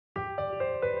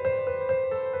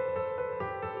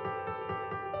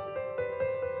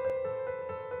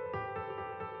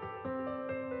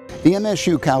The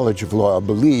MSU College of Law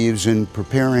believes in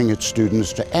preparing its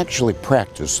students to actually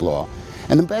practice law.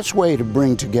 And the best way to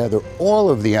bring together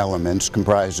all of the elements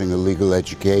comprising a legal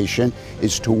education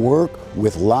is to work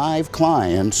with live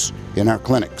clients in our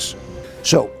clinics.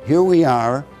 So here we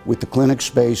are with the clinic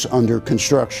space under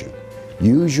construction.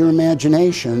 Use your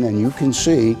imagination and you can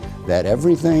see that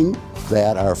everything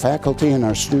that our faculty and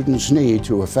our students need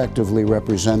to effectively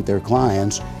represent their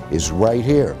clients is right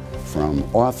here, from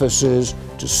offices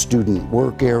to student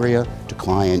work area to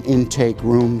client intake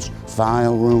rooms,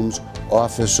 file rooms,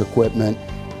 office equipment,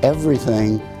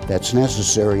 everything that's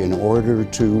necessary in order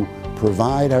to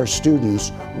provide our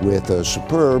students with a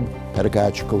superb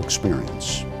pedagogical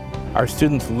experience. Our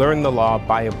students learn the law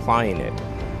by applying it.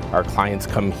 Our clients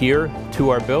come here to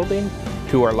our building,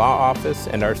 to our law office,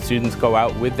 and our students go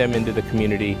out with them into the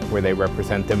community where they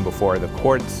represent them before the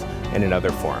courts and in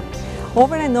other forums.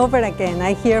 Over and over again,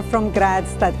 I hear from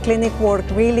grads that clinic work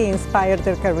really inspired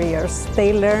their careers.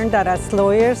 They learn that as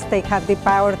lawyers, they have the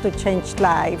power to change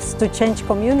lives, to change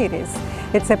communities.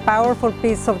 It's a powerful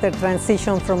piece of their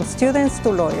transition from students to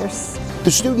lawyers.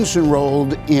 The students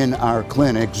enrolled in our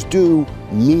clinics do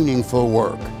meaningful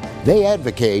work. They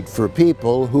advocate for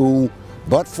people who,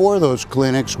 but for those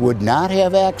clinics, would not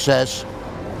have access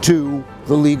to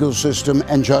the legal system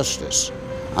and justice.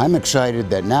 I'm excited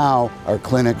that now our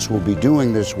clinics will be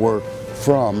doing this work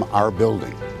from our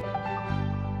building.